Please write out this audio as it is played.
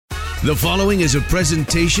The following is a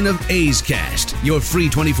presentation of A's Cast, your free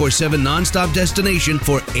 24/7 nonstop destination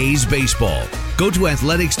for A's baseball. Go to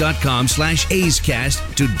athletics.com/A's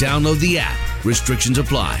Cast to download the app. Restrictions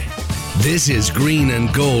apply. This is Green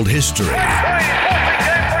and Gold history.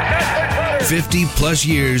 50 plus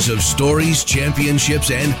years of stories, championships,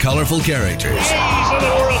 and colorful characters. A's are the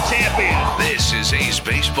world champions. This is A's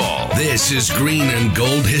baseball. This is Green and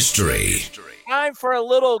Gold history. Time for a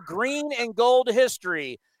little Green and Gold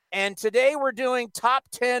history. And today we're doing top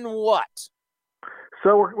 10 what?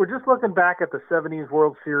 So we're just looking back at the 70s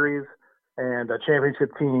World Series and championship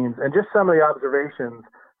teams and just some of the observations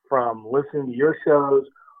from listening to your shows,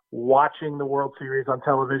 watching the World Series on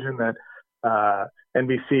television that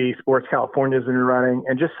NBC Sports California has been running,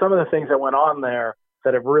 and just some of the things that went on there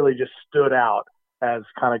that have really just stood out as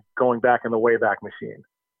kind of going back in the Wayback Machine.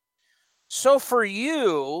 So for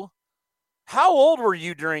you, how old were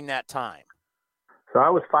you during that time? So I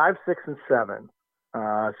was 5, 6, and 7.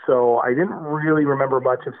 So I didn't really remember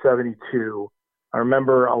much of 72. I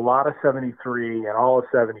remember a lot of 73 and all of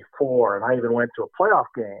 74, and I even went to a playoff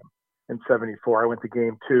game in 74. I went to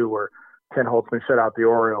game 2 where Ken Holtzman shut out the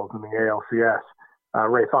Orioles in the ALCS.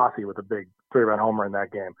 Ray Fosse with a big 3-run homer in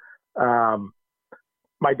that game.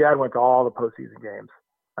 My dad went to all the postseason games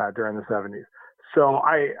during the 70s. So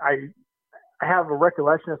I have a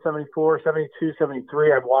recollection of 74, 72,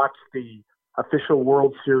 73. I've watched the official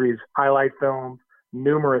World Series highlight films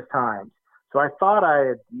numerous times. So I thought I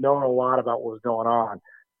had known a lot about what was going on.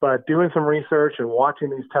 But doing some research and watching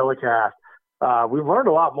these telecasts, we've learned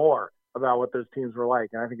a lot more about what those teams were like,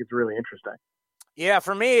 and I think it's really interesting. Yeah,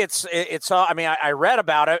 for me, it's all. I mean, I read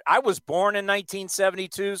about it. I was born in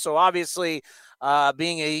 1972, so obviously,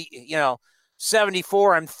 being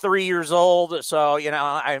 74, I'm 3 years old. So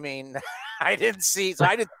I mean, I didn't see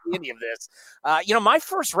any of this. My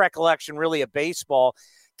first recollection really of baseball,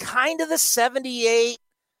 kind of the 78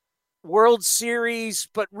 World Series,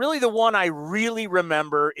 but really the one I really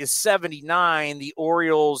remember is 79, the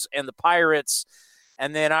Orioles and the Pirates.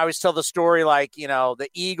 And then I always tell the story like, the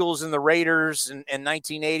Eagles and the Raiders in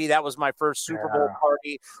 1980. That was my first Super Bowl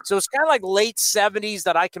party. So it's kind of like late 70s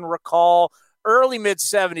that I can recall. Early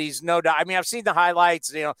mid-70s, no doubt. I mean, I've seen the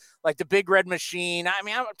highlights, like the Big Red Machine. I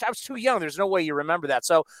mean, I was too young. There's no way you remember that.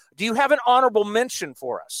 So do you have an honorable mention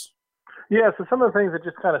for us? Yeah, so some of the things that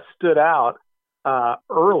just kind of stood out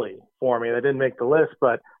early for me that didn't make the list,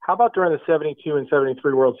 but how about during the 72 and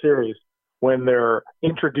 73 World Series when they're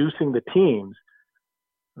introducing the teams,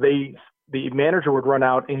 the manager would run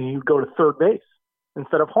out and you'd go to third base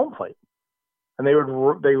instead of home plate. And they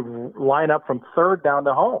would line up from third down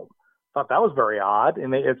to home. Thought that was very odd.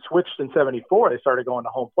 And they had switched in 74. They started going to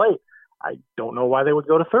home plate. I don't know why they would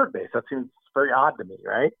go to third base. That seems very odd to me,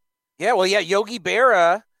 right? Yeah, well, Yogi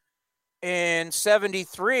Berra in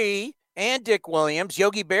 73 and Dick Williams.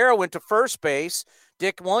 Yogi Berra went to first base.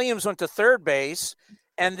 Dick Williams went to third base.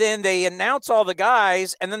 And then they announce all the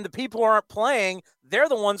guys, and then the people who aren't playing, they're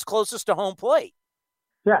the ones closest to home plate.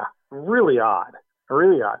 Yeah, really odd.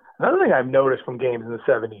 Really odd. Another thing I've noticed from games in the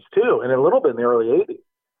 70s, too, and a little bit in the early 80s,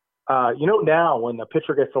 now when the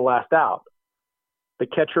pitcher gets the last out, the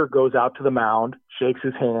catcher goes out to the mound, shakes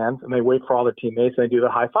his hands, and they wait for all their teammates, and they do the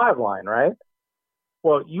high-five line, right?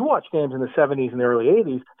 Well, you watch games in the 70s and the early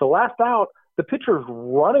 80s, the last out, the pitcher's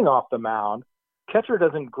running off the mound, catcher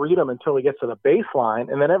doesn't greet him until he gets to the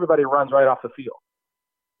baseline, and then everybody runs right off the field.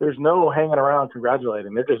 There's no hanging around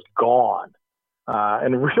congratulating. They're just gone.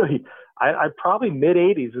 And really, I probably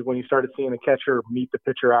mid-'80s is when you started seeing the catcher meet the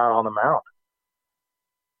pitcher out on the mound.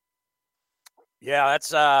 Yeah,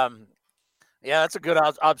 that's a good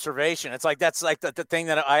observation. It's like that's like the thing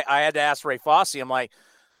that I had to ask Ray Fosse. I'm like,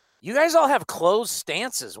 you guys all have closed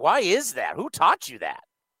stances. Why is that? Who taught you that?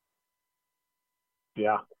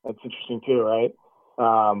 Yeah, that's interesting too, right?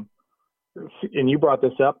 And you brought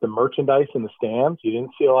this up, the merchandise in the stands. You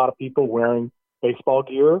didn't see a lot of people wearing baseball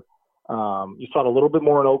gear. You saw it a little bit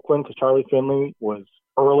more in Oakland because Charlie Finley was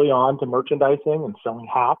early on to merchandising and selling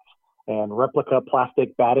hats and replica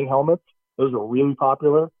plastic batting helmets. Those were really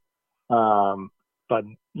popular. But,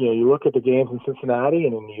 you look at the games in Cincinnati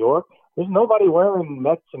and in New York, there's nobody wearing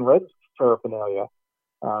Mets and Reds paraphernalia.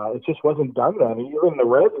 It just wasn't done then. Even the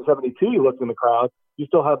Reds in 72, you looked in the crowd, you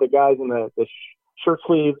still had the guys in the shirt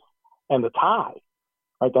sleeves and the tie,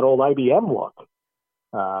 right? That old IBM look.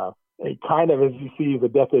 It kind of, as you see the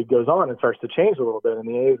decade goes on, it starts to change a little bit, and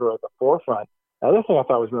the A's were at the forefront. The other thing I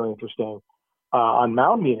thought was really interesting, on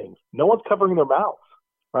mound meetings, no one's covering their mouths,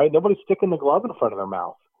 right? Nobody's sticking the glove in front of their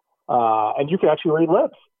mouth. And you can actually read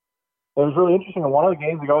lips. It was really interesting. In one of the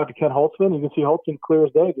games, we go out to Ken Holtzman. You can see Holtzman clear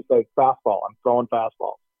as day, just like fastball. I'm throwing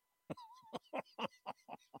fastballs.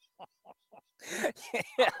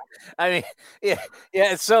 Yeah. I mean,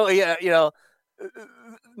 yeah. So,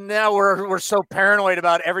 now we're so paranoid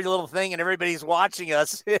about every little thing and everybody's watching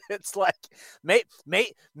us. It's like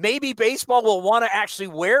maybe baseball will want to actually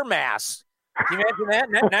wear masks. Can you imagine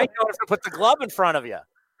that? Now you don't have to put the glove in front of you.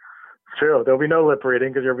 True. There'll be no lip reading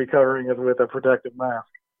because you'll be covering it with a protective mask.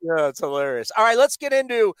 Yeah, it's hilarious. All right, let's get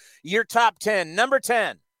into your top 10. Number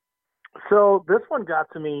 10. So this one got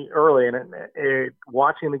to me early, and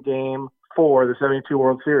watching the game for the 72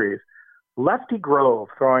 World Series, Lefty Grove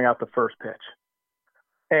throwing out the first pitch.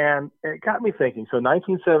 And it got me thinking. So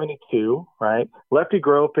 1972, right? Lefty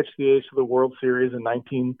Grove pitched the A's to the World Series in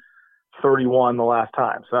 1931 the last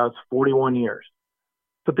time. So that's 41 years.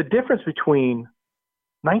 But the difference between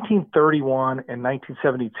 1931 and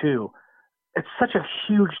 1972, it's such a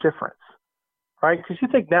huge difference, right? Because you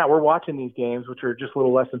think now we're watching these games, which are just a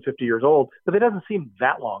little less than 50 years old, but it doesn't seem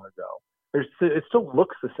that long ago. It still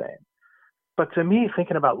looks the same. But to me,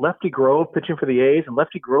 thinking about Lefty Grove pitching for the A's and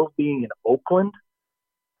Lefty Grove being in Oakland,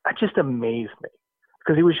 that just amazed me.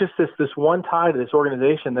 Because he was just this one tie to this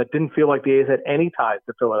organization that didn't feel like the A's had any ties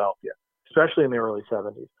to Philadelphia, especially in the early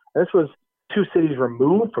 70s. And this was 2 cities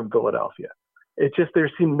removed from Philadelphia. It just, there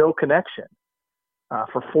seemed no connection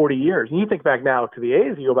for 40 years. And you think back now to the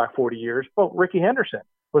A's, you go back 40 years, well, Rickey Henderson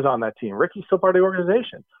was on that team. Ricky's still part of the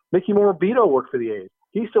organization. Mickey Morabito worked for the A's.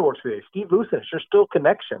 He still works for the A's. Steve Lucas, there's still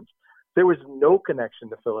connections. There was no connection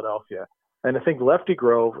to Philadelphia. And I think Lefty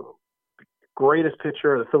Grove, greatest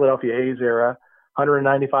pitcher of the Philadelphia A's era,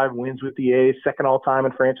 195 wins with the A's, second all-time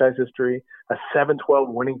in franchise history, a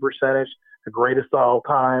 .712 winning percentage, the greatest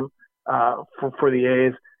all-time for the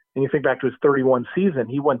A's. And you think back to his 31 season,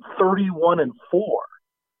 he went 31-4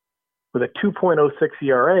 with a 2.06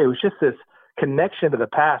 ERA. It was just this connection to the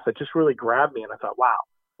past that just really grabbed me. And I thought, wow,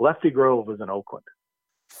 Lefty Grove was in Oakland.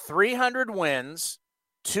 300 wins,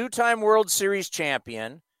 2-time World Series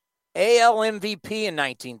champion, AL MVP in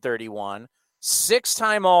 1931,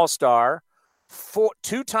 6-time All-Star,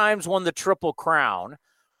 2 times won the Triple Crown,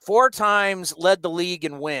 4 times led the league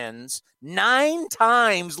in wins, 9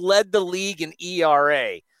 times led the league in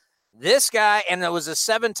ERA. This guy, and it was a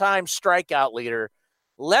 7-time strikeout leader,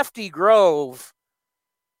 Lefty Grove,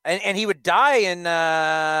 and he would die in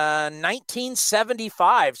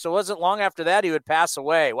 1975. So it wasn't long after that he would pass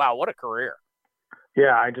away. Wow, what a career.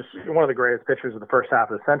 Yeah, one of the greatest pitchers of the first half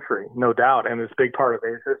of the century, no doubt, and it's a big part of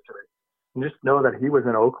A's history. And just know that he was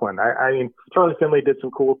in Oakland. I mean, Charlie Finley did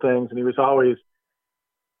some cool things, and he was always,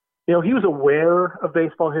 he was aware of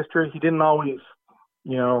baseball history. He didn't always,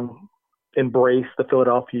 embrace the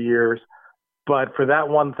Philadelphia years. But for that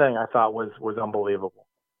one thing, I thought was unbelievable.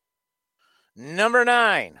 Number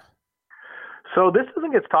 9. So this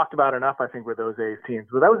doesn't get talked about enough, I think, with those A's teams.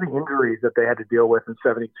 But that was the injuries that they had to deal with in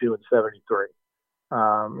 72 and 73.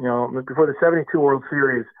 Before the 72 World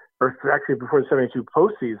Series, or actually before the 72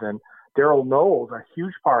 postseason, Darryl Knowles, a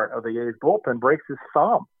huge part of the A's bullpen, breaks his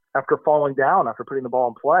thumb after falling down after putting the ball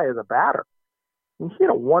in play as a batter. And he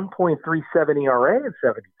had a 1.37 ERA in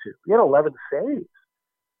 72. He had 11 saves.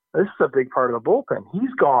 This is a big part of the bullpen.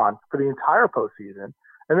 He's gone for the entire postseason.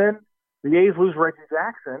 And then the A's lose Reggie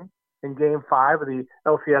Jackson in Game 5 of the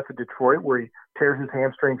LCS of Detroit, where he tears his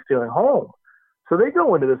hamstring stealing home. So they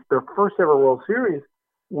go into their first ever World Series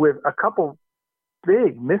with a couple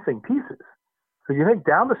big missing pieces. So you think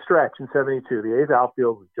down the stretch in 72, the A's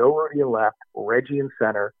outfield was Joe Rudi in left, Reggie in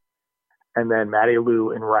center, and then Matty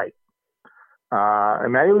Lou in right.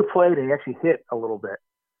 And Matty Lou played, and he actually hit a little bit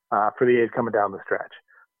for the A's coming down the stretch.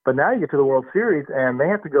 But now you get to the World Series, and they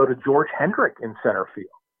have to go to George Hendrick in center field.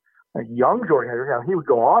 A young George Hendrick. Now, he would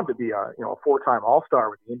go on to be a 4-time All-Star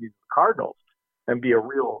with the Indians and Cardinals and be a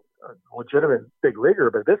real legitimate big leaguer.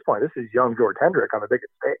 But at this point, this is young George Hendrick on the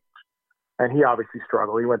biggest stage. And he obviously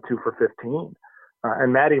struggled. He went 2 for 15.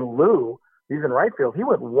 And Matty Lou, he's in right field. He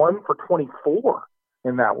went 1 for 24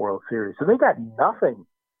 in that World Series. So they got nothing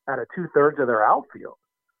out of 2/3 of their outfield.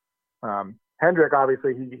 Hendrick,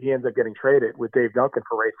 obviously, he ends up getting traded with Dave Duncan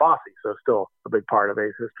for Ray Fosse, so still a big part of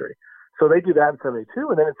A's history. So they do that in 72,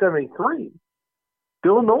 and then in 73,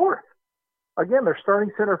 Bill North. Again, their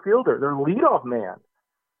starting center fielder, their leadoff man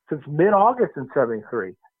since mid-August in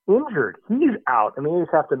 73, injured. He's out, and the A's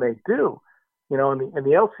have to make do. In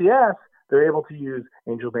the LCS, they're able to use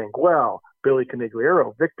Angel Manguel, Billy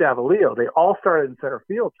Conigliaro, Vic Davalillo. They all started in center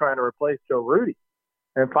field trying to replace Joe Rudi.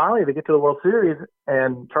 And finally, they get to the World Series,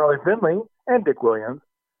 and Charlie Finley and Dick Williams,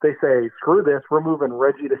 they say, screw this, we're moving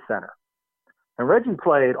Reggie to center. And Reggie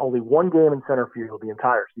played only 1 game in center field the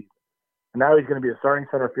entire season. And now he's going to be a starting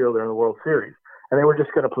center fielder in the World Series. And they were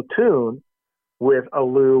just going to platoon with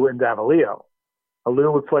Alou and Davalillo.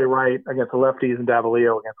 Alou would play right against the lefties and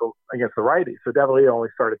Davalillo against the righties. So Davalillo only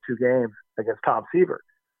started 2 games against Tom Seaver.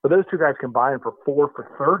 But those two guys combined for 4 for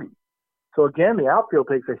 30. So again, the outfield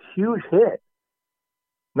takes a huge hit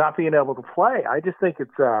not being able to play. I just think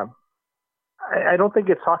it's I don't think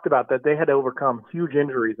it's talked about that they had to overcome huge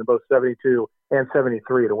injuries in both 72 and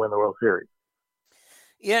 73 to win the World Series.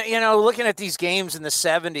 Yeah, looking at these games in the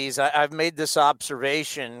 70s, I've made this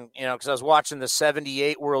observation, because I was watching the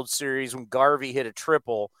 78 World Series when Garvey hit a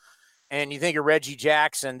triple, and you think of Reggie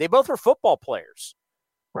Jackson. They both were football players.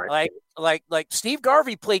 Right. Like Steve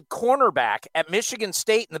Garvey played cornerback at Michigan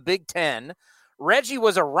State in the Big Ten. Reggie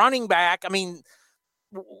was a running back. I mean,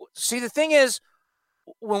 see, the thing is,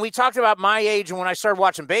 when we talked about my age and when I started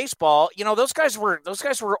watching baseball, those guys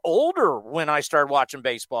were older when I started watching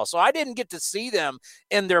baseball. So I didn't get to see them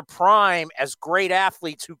in their prime as great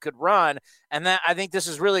athletes who could run. And that, I think this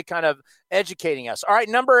is really kind of educating us. All right,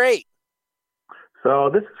 number 8. So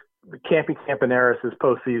this is Campy Campaneris'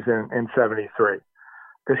 postseason in 73.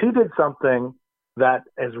 Because he did something that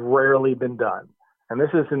has rarely been done. And this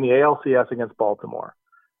is in the ALCS against Baltimore.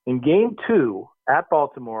 In Game 2 at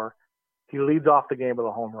Baltimore, he leads off the game with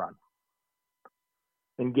a home run.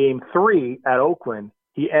 In Game 3 at Oakland,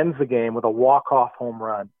 he ends the game with a walk-off home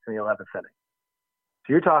run in the 11th inning.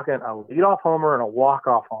 So you're talking a leadoff homer and a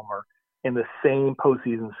walk-off homer in the same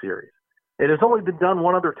postseason series. It has only been done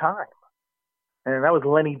one other time, and that was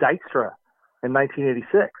Lenny Dykstra in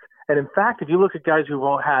 1986. And in fact, if you look at guys who've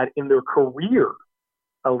all had in their career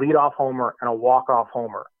a leadoff homer and a walk-off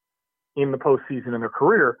homer in the postseason in their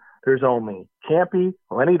career, there's only Campy,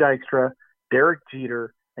 Lenny Dykstra, Derek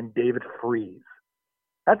Jeter, and David Freese.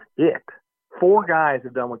 That's it. 4 guys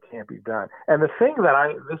have done what Campy's done. And the thing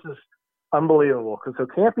this is unbelievable, because so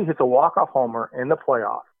Campy hits a walk-off homer in the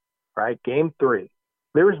playoff, right? Game 3.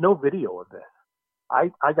 There is no video of this.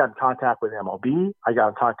 I got in contact with MLB. I got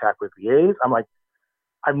in contact with the A's. I'm like,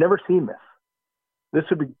 I've never seen this. This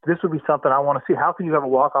would be something I want to see. How can you have a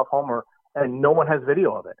walk-off homer and no one has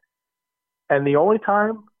video of it? And the only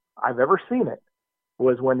time I've ever seen it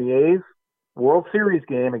was when the A's World Series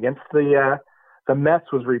game against the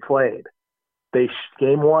Mets was replayed.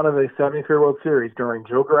 Game 1 of the 73 World Series during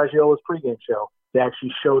Joe Garagiola's pregame show, they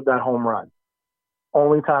actually showed that home run.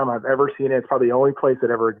 Only time I've ever seen it. It's probably the only place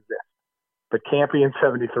it ever exists. But Campy in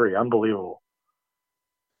 73, unbelievable.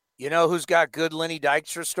 You know who's got good Lenny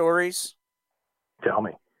Dykstra stories? Tell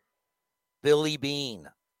me. Billy Beane.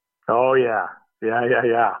 Oh, yeah.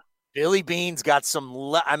 Yeah. Billy Beane's got some,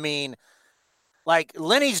 like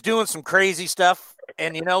Lenny's doing some crazy stuff.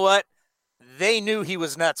 And you know what? They knew he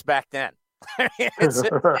was nuts back then.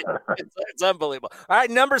 It's unbelievable. All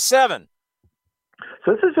right, number 7.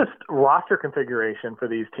 So this is just roster configuration for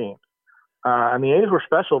these teams. And the A's were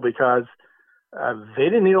special because they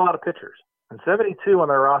didn't need a lot of pitchers. In 72 on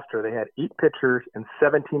their roster, they had 8 pitchers and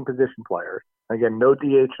 17 position players. Again, no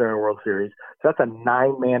DH during the World Series. So that's a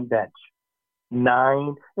 9-man bench.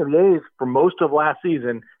 9. And the A's, for most of last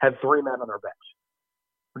season, had 3 men on their bench.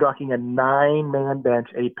 We're talking a 9-man bench,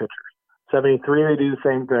 8 pitchers. 73, they do the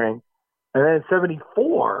same thing. And then in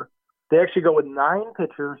 74, they actually go with 9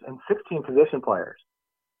 pitchers and 16 position players.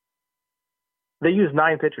 They use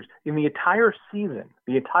 9 pitchers. In the entire season,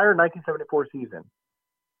 the entire 1974 season,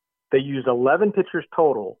 they used 11 pitchers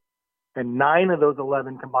total, and 9 of those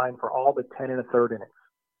 11 combined for all but 10 1/3 innings.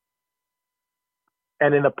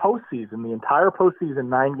 And in the postseason, the entire postseason,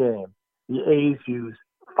 9 games, the A's used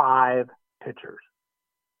 5 pitchers.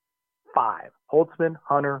 5. Holtzman,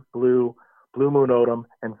 Hunter, Blue Moon Odom,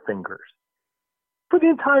 and Fingers. For the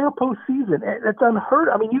entire postseason. It's unheard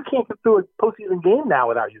of. I mean, you can't get through a postseason game now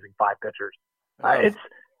without using 5 pitchers.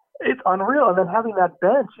 It's unreal. And then having that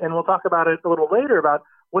bench, and we'll talk about it a little later about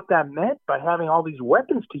what that meant by having all these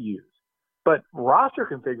weapons to use. But roster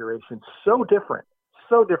configuration is so different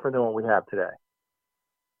than what we have today.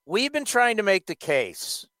 We've been trying to make the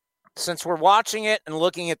case, since we're watching it and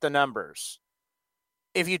looking at the numbers.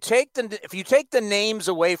 If you take the names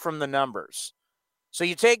away from the numbers, so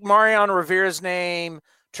you take Mariano Rivera's name,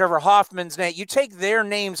 Trevor Hoffman's name, you take their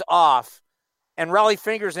names off, and Raleigh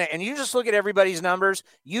Fingers' name, and you just look at everybody's numbers,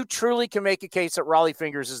 you truly can make a case that Raleigh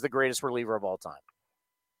Fingers is the greatest reliever of all time.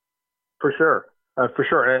 For sure.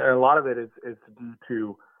 And a lot of it is due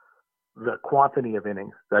to the quantity of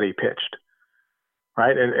innings that he pitched,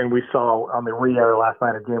 right? And we saw on the re-air last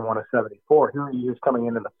night of Game 1 of 74, here he is coming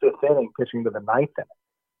into the 5th inning, pitching to the 9th inning.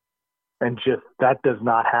 And just that does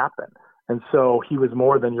not happen. And so he was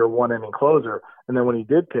more than your 1-inning closer. And then when he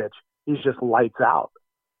did pitch, he's just lights out.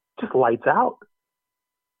 Just lights out.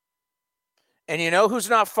 And you know who's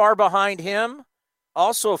not far behind him?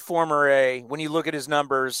 Also a former A, when you look at his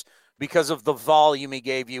numbers, because of the volume he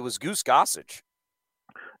gave you was Goose Gossage.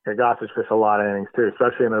 Yeah, Gossage fished a lot of innings too,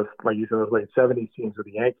 especially in those, like you said, those late 70s teams with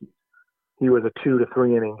the Yankees. He was a 2 to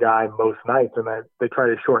 3 inning guy most nights, and they tried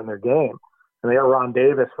to shorten their game. And they had Ron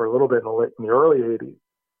Davis for a little bit in the early 80s,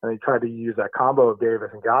 and they tried to use that combo of Davis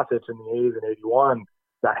and Gossage in the 80s and 81.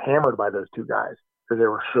 Got hammered by those two guys because they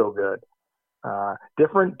were so good.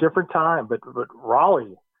 Different time, but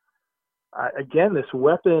Raleigh, again, this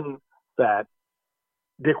weapon that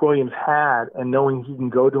Dick Williams had, and knowing he can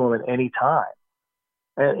go to him at any time.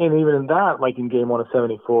 And even in that, like in game 1 of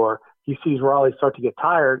 74, he sees Raleigh start to get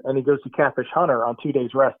tired, and he goes to Catfish Hunter on 2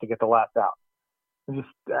 days rest to get the last out.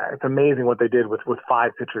 It's amazing what they did with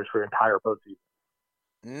 5 pitchers for the entire postseason.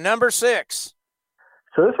 Number 6.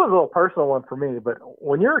 So this was a little personal one for me, but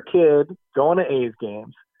when you're a kid going to A's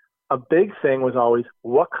games, a big thing was always,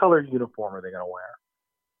 what color uniform are they going to wear?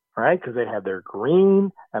 Right? Because they had their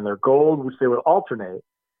green and their gold, which they would alternate,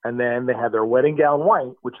 and then they had their wedding gown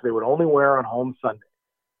white, which they would only wear on home Sunday.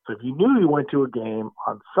 So if you knew you went to a game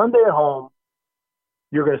on Sunday at home,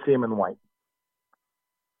 you're going to see them in white.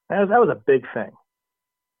 That was a big thing,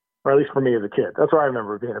 or at least for me as a kid. That's what I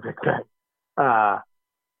remember being a big thing.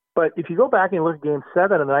 But if you go back and look at Game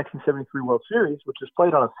 7 of the 1973 World Series, which is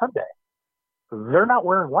played on a Sunday, they're not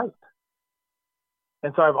wearing white.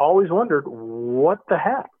 And so I've always wondered, what the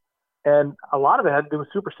heck? And a lot of it had to do with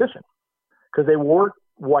superstition, because they wore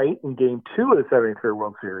white in Game 2 of the 73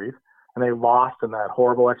 World Series, and they lost in that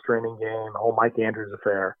horrible extra inning game, the whole Mike Andrews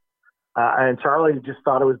affair. And Charlie just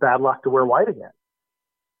thought it was bad luck to wear white again.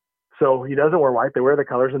 So he doesn't wear white. They wear the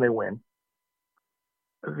colors, and they win.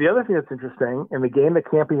 The other thing that's interesting, in the game that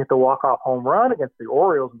Campy hit the walk-off home run against the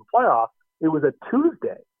Orioles in the playoffs, it was a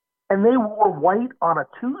Tuesday. And they wore white on a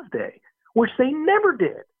Tuesday, which they never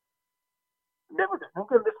did. Never did.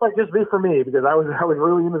 Okay, this might just be for me, because I was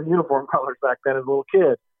really into the uniform colors back then as a little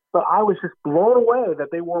kid. But I was just blown away that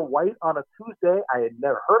they wore white on a Tuesday. I had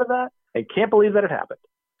never heard of that and can't believe that it happened.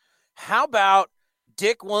 How about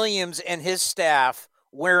Dick Williams and his staff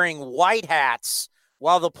wearing white hats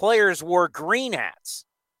while the players wore green hats?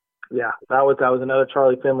 Yeah, that was another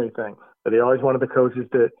Charlie Finley thing. But he always wanted the coaches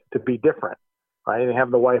to be different, right? And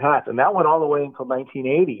have the white hats. And that went all the way until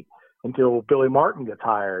 1980, until Billy Martin gets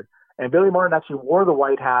hired. And Billy Martin actually wore the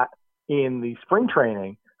white hat in the spring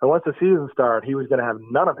training. And once the season started, he was going to have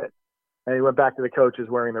none of it. And he went back to the coaches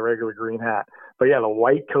wearing the regular green hat. But yeah, the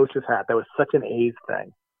white coach's hat, that was such an A's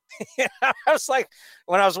thing. Yeah, I was like,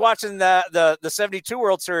 when I was watching the 72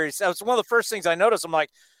 World Series, that was one of the first things I noticed. I'm like,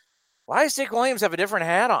 why does Dick Williams have a different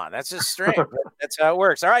hat on? That's just strange. That's how it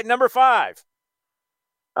works. All right, number 5.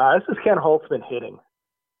 This is Ken Holtzman hitting.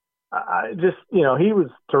 He was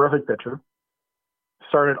a terrific pitcher.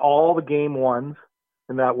 Started all the game ones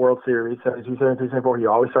in that World Series, 72, 73, 74. He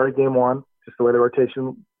always started game 1, just the way the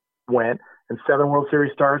rotation went. And 7 World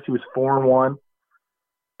Series starts, he was 4-1.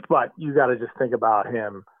 But you got to just think about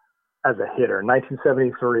him as a hitter.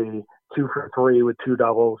 1973, 2 for 3 with 2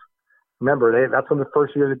 doubles. Remember, that's when the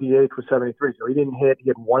first year of the DH was 73. So he didn't hit. He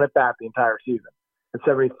had 1 at bat the entire season. In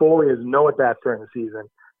 74, he has no at bats during the season.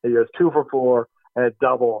 He goes 2 for 4 and a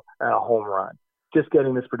double and a home run. Just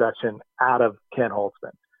getting this production out of Ken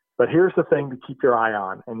Holtzman. But here's the thing to keep your eye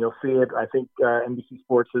on, and you'll see it. I think NBC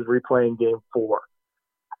Sports is replaying Game 4.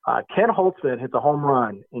 Ken Holtzman hits a home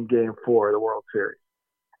run in Game 4 of the World Series.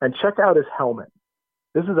 And check out his helmet.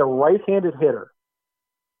 This is a right-handed hitter,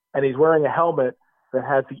 and he's wearing a helmet that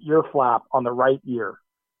has the ear flap on the right ear.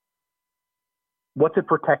 What's it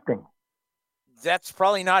protecting? That's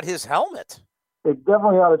probably not his helmet. It's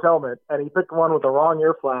definitely not his helmet, and he picked one with the wrong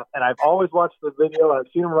ear flap. And I've always watched the video, and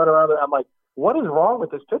I've seen him run around, and I'm like, what is wrong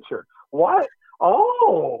with this pitcher? What?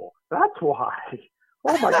 Oh, that's why.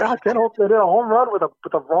 Oh, my God, Ken Holtzman did a home run with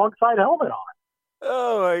the wrong side helmet on.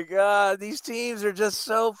 Oh, my God. These teams are just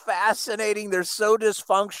so fascinating. They're so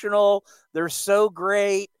dysfunctional. They're so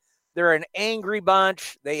great. They're an angry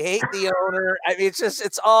bunch. They hate the owner. I mean,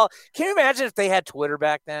 it's all – can you imagine if they had Twitter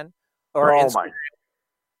back then? Or oh, Instagram? My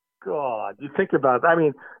God. You think about it. I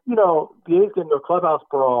mean, the A's get into a clubhouse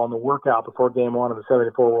brawl in the workout before Game 1 of the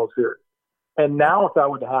 74 World Series. And now if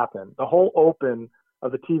that were to happen, the whole open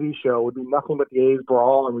of the TV show would be nothing but the A's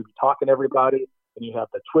brawl, and we'd be talking to everybody, and you have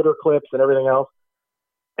the Twitter clips and everything else.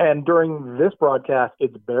 And during this broadcast,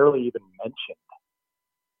 it's barely even mentioned.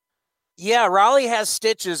 Yeah, Raleigh has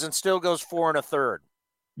stitches and still goes 4 1/3.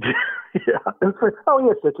 Yeah. Oh, he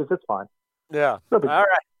has stitches. It's fine. Yeah. All right.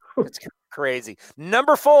 It's crazy.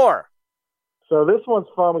 Number 4. So this one's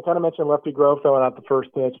fun. We kind of mentioned Lefty Grove throwing out the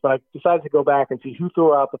first pitch, but I decided to go back and see who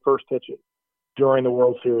threw out the first pitches during the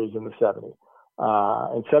World Series in the 70s.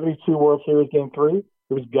 In 72 World Series Game 3,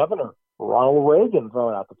 it was Governor Ronald Reagan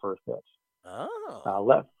throwing out the first pitch.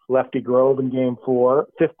 Oh. Lefty Grove in Game 4,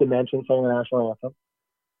 Fifth Dimension sang the national anthem.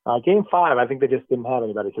 Game 5, I think they just didn't have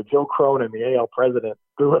anybody. So Joe Cronin, the AL president,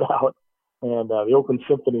 threw it out, and the Oakland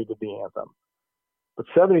Symphony did the anthem. But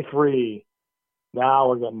 73, now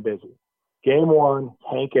we're getting busy. Game 1,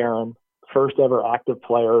 Hank Aaron, first ever active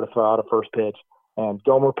player to throw out a first pitch, and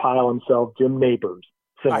Gomer Pyle himself, Jim Nabors,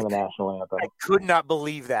 singing the national anthem. I could not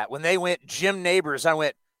believe that. When they went Jim Nabors, I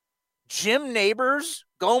went, Jim Nabors,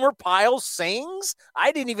 Gomer Pyle sings?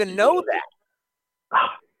 I didn't even know that.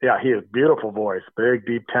 Yeah, he has beautiful voice, big,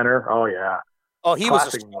 deep tenor. Oh, yeah. Oh, he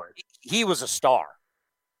Classic was voice. He was a star.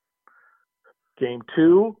 Game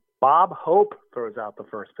 2, Bob Hope throws out the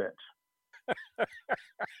first pitch.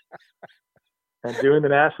 And doing the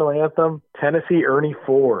national anthem, Tennessee Ernie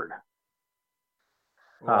Ford.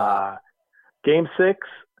 Wow. Game 6,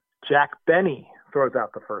 Jack Benny throws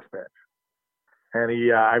out the first pitch. And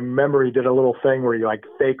I remember he did a little thing where he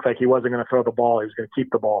faked like he wasn't going to throw the ball. He was going to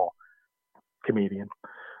keep the ball. Comedian.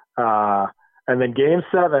 And then Game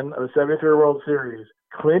 7 of the 73 World Series,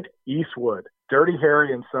 Clint Eastwood, Dirty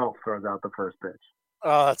Harry himself, throws out the first pitch.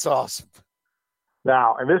 Oh, that's awesome.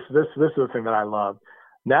 Now, and this is the thing that I love.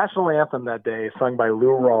 National anthem that day is sung by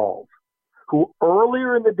Lou Rawls, who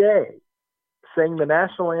earlier in the day sang the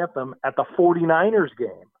national anthem at the 49ers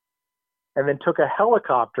game and then took a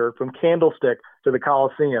helicopter from Candlestick to the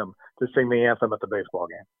Coliseum to sing the anthem at the baseball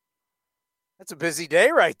game. That's a busy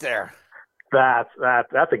day right there. That's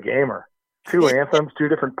a gamer. 2 anthems, 2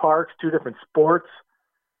 different parks, 2 different sports.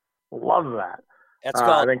 Love that. That's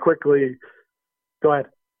called. And then quickly, go ahead.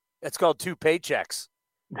 It's called 2 paychecks.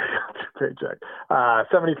 Paycheck.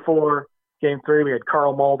 74, Game 3, we had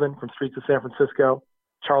Carl Malden from Streets of San Francisco.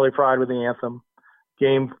 Charlie Pride with the anthem.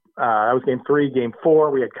 That was Game 3. Game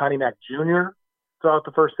 4, we had Connie Mack Jr. throw out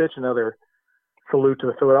the first pitch. Another salute to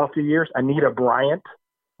the Philadelphia years. Anita Bryant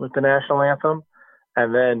with the national anthem.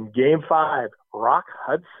 And then Game 5, Rock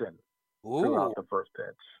Hudson threw out the first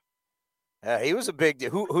pitch. He was a big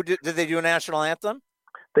deal. Who did they do a national anthem?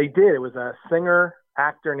 They did. It was a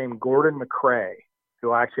singer-actor named Gordon McCrae,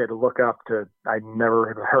 who I actually had to look up to. I'd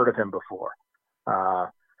never heard of him before.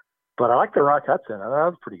 But I like the Rock Hudson. That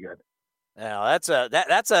was pretty good. Now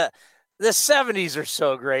the 70s are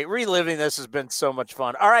so great. Reliving this has been so much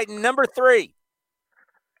fun. All right, number 3.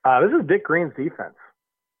 This is Dick Green's defense.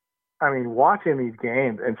 I mean, watching these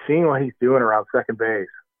games and seeing what he's doing around second base,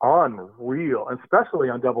 unreal, especially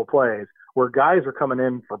on double plays where guys are coming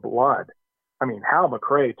in for blood. I mean, Hal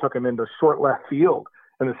McRae took him into short left field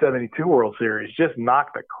in the 72 World Series, just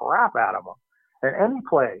knocked the crap out of him. And any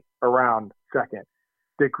play around second,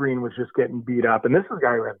 Dick Green was just getting beat up. And this is a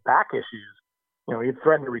guy who had back issues. You know, he had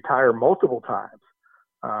threatened to retire multiple times.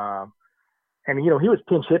 And, you know, he was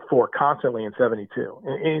pinch hit for constantly in 72.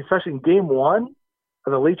 And especially in Game 1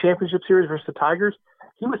 of the League Championship Series versus the Tigers,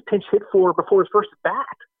 he was pinch hit for before his first bat.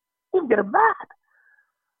 He didn't get a bat.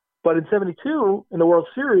 But in 72, in the World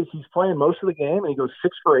Series, he's playing most of the game, and he goes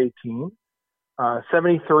 6 for 18.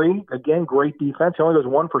 73, again, great defense. He only goes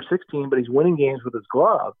 1 for 16, but he's winning games with his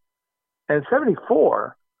glove. And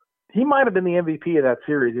 74, he might have been the MVP of that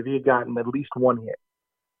series if he had gotten at least 1 hit.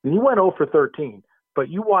 And he went 0 for 13. But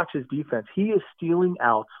you watch his defense. He is stealing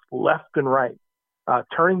outs left and right,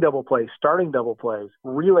 turning double plays, starting double plays,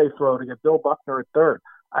 relay throw to get Bill Buckner at third.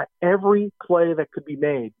 Every play that could be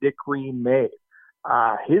made, Dick Green made.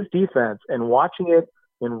 His defense and watching it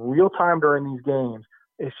in real time during these games,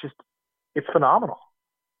 it's phenomenal.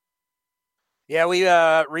 Yeah, we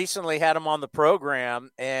recently had him on the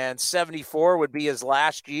program, and 74 would be his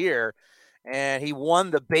last year, and he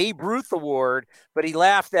won the Babe Ruth Award, but he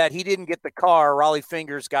laughed that he didn't get the car. Raleigh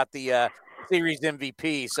Fingers got the series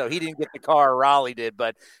MVP, so he didn't get the car. Raleigh did.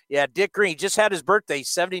 But, yeah, Dick Green just had his birthday. He's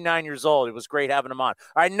 79 years old. It was great having him on.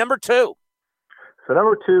 All right, number 2. So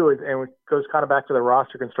number 2 is, and it goes kind of back to the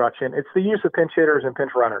roster construction, it's the use of pinch hitters and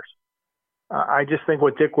pinch runners. I just think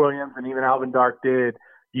what Dick Williams and even Alvin Dark did,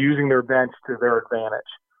 using their bench to their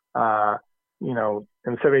advantage. You know,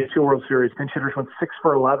 in the 72 World Series, pinch hitters went 6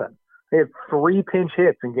 for 11. They had 3 pinch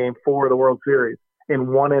hits in Game 4 of the World Series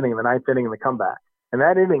in 1 inning, the 9th inning of the comeback. In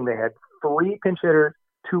that inning, they had 3 pinch hitters,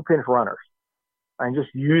 2 pinch runners, and just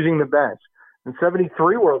using the bench. In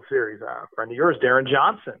 73 World Series, a friend of yours, Darren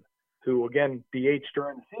Johnson, who, again, DH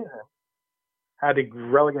during the season, had to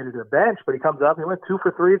relegate to the bench, but he comes up and he went 2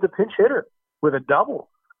 for 3 as a pinch hitter with a double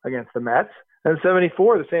against the Mets. And in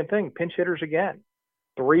 74, the same thing, pinch hitters again,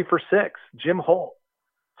 3 for 6. Jim Holt,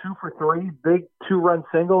 2 for 3, big 2-run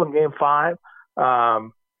single in Game 5.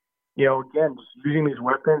 You know, again, just using these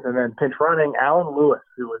weapons and then pinch running. Alan Lewis,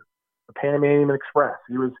 who was the Panamanian Express.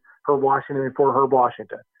 He was Herb Washington before Herb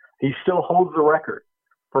Washington. He still holds the record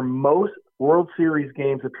for most World Series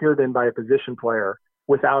games appeared in by a position player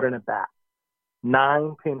without an at-bat.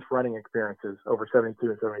 9 pinch running experiences over 72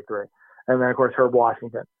 and 73. And then, of course, Herb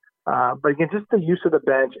Washington. But again, just the use of the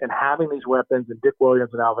bench and having these weapons and Dick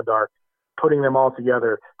Williams and Alvin Dark, putting them all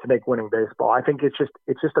together to make winning baseball. I think it's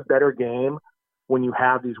just a better game when you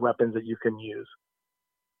have these weapons that you can use.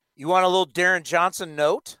 You want a little Darren Johnson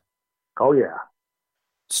note? Oh, yeah.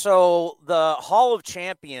 So the Hall of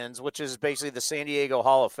Champions, which is basically the San Diego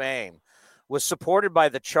Hall of Fame, was supported by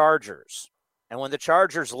the Chargers. And when the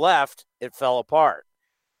Chargers left, it fell apart.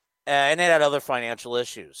 And it had other financial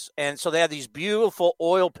issues. And so they had these beautiful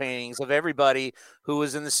oil paintings of everybody who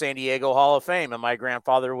was in the San Diego Hall of Fame. And my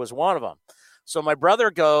grandfather was one of them. So my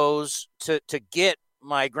brother goes to get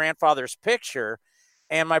my grandfather's picture.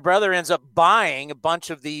 And my brother ends up buying a bunch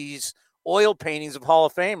of these oil paintings of Hall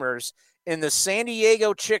of Famers in the San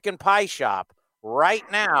Diego Chicken Pie Shop right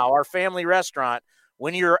now, our family restaurant.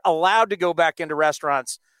 When you're allowed to go back into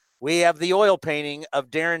restaurants, we have the oil painting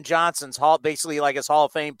of Darren Johnson's basically like his Hall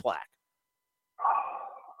of Fame plaque.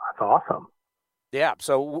 That's awesome. Yeah,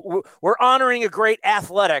 so we're honoring a great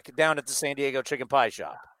athletic down at the San Diego Chicken Pie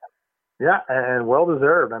Shop. Yeah, and well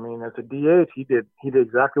deserved. I mean, as a DH, he did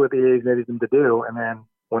exactly what the A's needed him to do. And then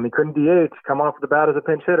when he couldn't DH, come off the bat as a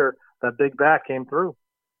pinch hitter, that big bat came through.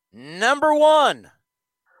 Number 1.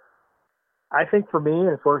 I think for me, and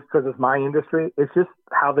of course because it's my industry, it's just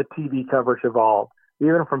how the TV coverage evolved.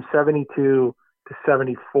 Even from 72 to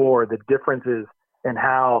 74, the differences in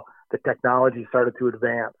how the technology started to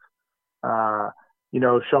advance.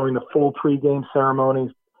 Showing the full pregame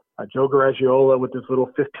ceremonies. Joe Garagiola with this little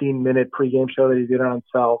 15-minute pregame show that he did on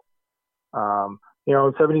himself.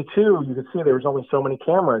 In 72, you could see there was only so many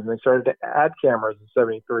cameras, and they started to add cameras in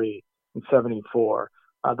 73 and 74.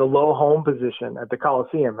 The low home position at the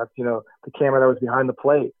Coliseum, that's, the camera that was behind the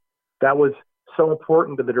plate. That was so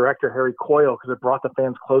important to the director, Harry Coyle, because it brought the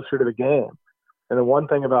fans closer to the game. And the one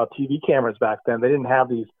thing about TV cameras back then, they didn't have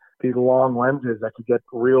these long lenses that could get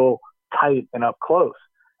real tight and up close.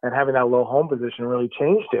 And having that low home position really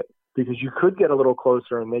changed it because you could get a little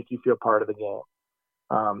closer and make you feel part of the game.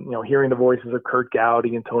 Hearing the voices of Kurt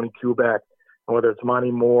Gowdy and Tony Kubek, whether it's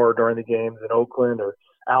Monty Moore during the games in Oakland or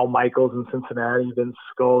Al Michaels in Cincinnati, Vince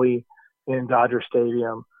Scully in Dodger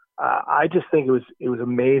Stadium. I just think it was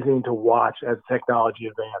amazing to watch as technology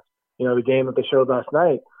advanced. The game that they showed last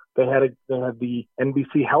night, they had the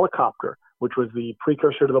NBC helicopter, which was the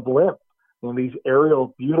precursor to the blimp. These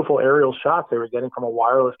beautiful aerial shots they were getting from a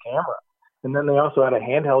wireless camera. And then they also had a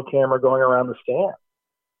handheld camera going around the stand.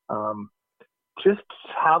 Just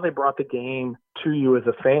how they brought the game to you as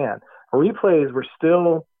a fan. Replays were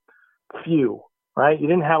still few, right? You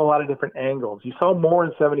didn't have a lot of different angles. You saw more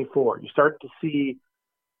in 74. You started to see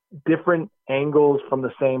different angles from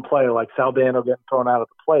the same play, like Sal Bando getting thrown out at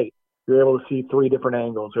the plate. You're able to see 3 different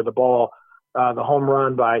angles. Or the ball, the home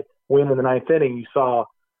run by Wynn in the 9th inning, you saw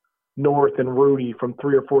North and Rudy from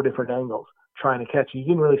 3 or 4 different angles trying to catch you. You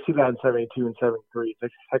didn't really see that in 72 and 73. The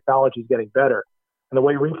technology is getting better. And the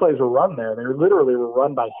way replays were run there, they literally were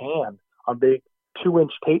run by hand on big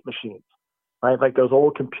 2-inch tape machines, right? Like those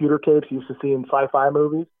old computer tapes you used to see in sci-fi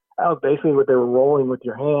movies. That was basically what they were rolling with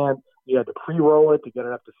your hand. You had to pre-roll it to get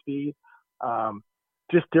it up to speed.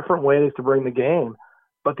 Just different ways to bring the game.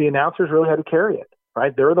 But the announcers really had to carry it,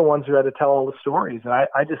 right? They're the ones who had to tell all the stories. And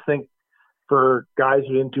I just think for guys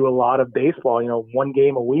who didn't do a lot of baseball, 1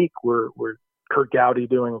 game a week were Kurt Gowdy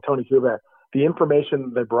doing and Tony Kubek, the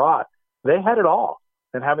information they brought, they had it all.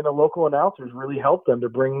 And having the local announcers really helped them to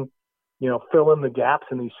bring, fill in the gaps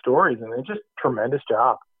in these stories. And they just tremendous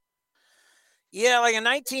job. Yeah, like in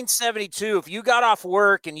 1972, if you got off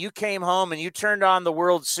work and you came home and you turned on the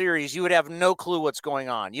World Series, you would have no clue what's going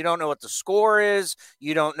on. You don't know what the score is.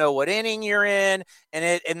 You don't know what inning you're in,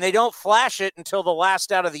 and they don't flash it until the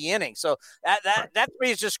last out of the inning. So that to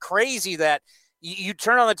me is just crazy that you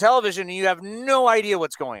turn on the television and you have no idea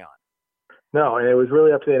what's going on. No, and it was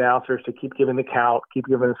really up to the announcers to keep giving the count, keep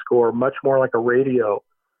giving the score, much more like a radio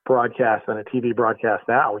broadcast than a TV broadcast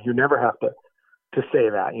now. You never have to say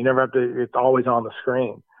that. You never have to, it's always on the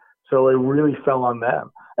screen. So it really fell on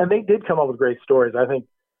them. And they did come up with great stories. I think,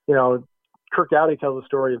 Kurt Gowdy tells the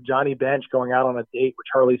story of Johnny Bench going out on a date with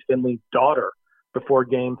Charlie Finley's daughter before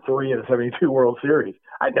Game 3 of the 72 World Series.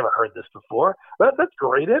 I'd never heard this before. But that's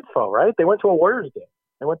great info, right? They went to a Warriors game.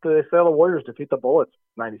 They saw the Warriors defeat the Bullets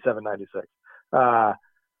 97-96.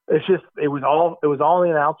 It was all the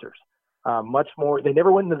announcers. Much more, they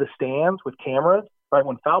never went into the stands with cameras, right?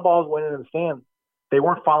 When foul balls went into the stands, they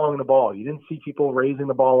weren't following the ball. You didn't see people raising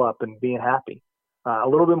the ball up and being happy. A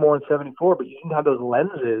little bit more in 74, but you didn't have those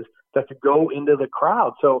lenses that could go into the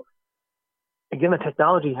crowd. So again, the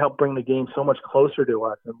technology helped bring the game so much closer to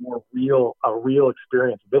us and a real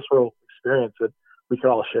experience, a visceral experience that we could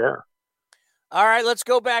all share. All right, let's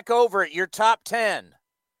go back over it. Your top 10.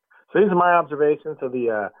 So these are my observations of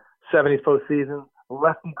the 70s postseason.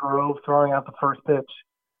 Lefty Grove throwing out the first pitch.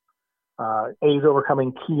 A's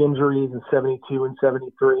overcoming key injuries in 72 and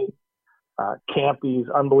 73. Campy's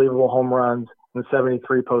unbelievable home runs in the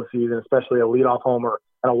 73 postseason, especially a leadoff homer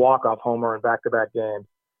and a walk-off homer in back-to-back games.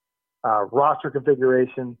 Roster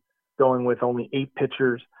configuration going with only 8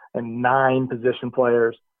 pitchers and 9 position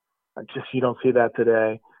players. You don't see that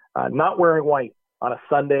today. Not wearing white on a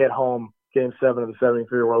Sunday at home, Game 7 of the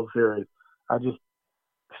 73 World Series. I'm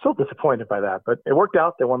still disappointed by that, but it worked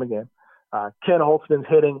out. They won the game. Ken Holtzman's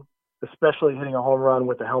hitting, especially hitting a home run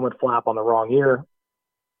with the helmet flap on the wrong ear.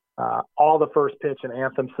 All the first pitch and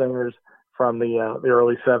anthem singers from the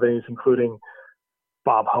early 70s, including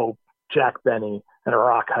Bob Hope, Jack Benny, and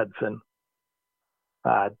Rock Hudson.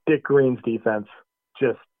 Dick Green's defense,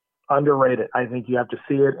 just underrated. I think you have to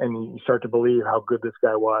see it and you start to believe how good this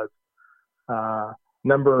guy was.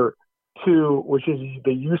 Number 2, which is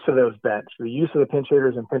the use of those bench, the use of the pinch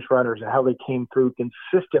hitters and pinch runners and how they came through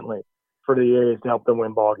consistently for the A's to help them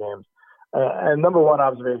win ball games. And number 1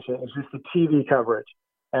 observation is just the TV coverage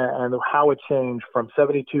and how it changed from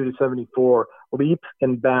 72 to 74, leaps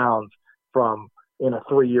and bounds in a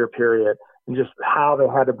 3-year period, and just how they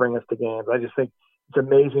had to bring us to games. I just think it's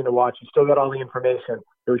amazing to watch. You still got all the information.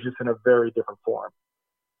 It was just in a very different form.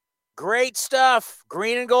 Great stuff.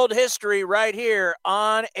 Green and gold history right here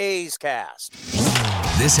on A's Cast.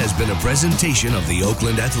 This has been a presentation of the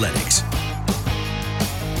Oakland Athletics.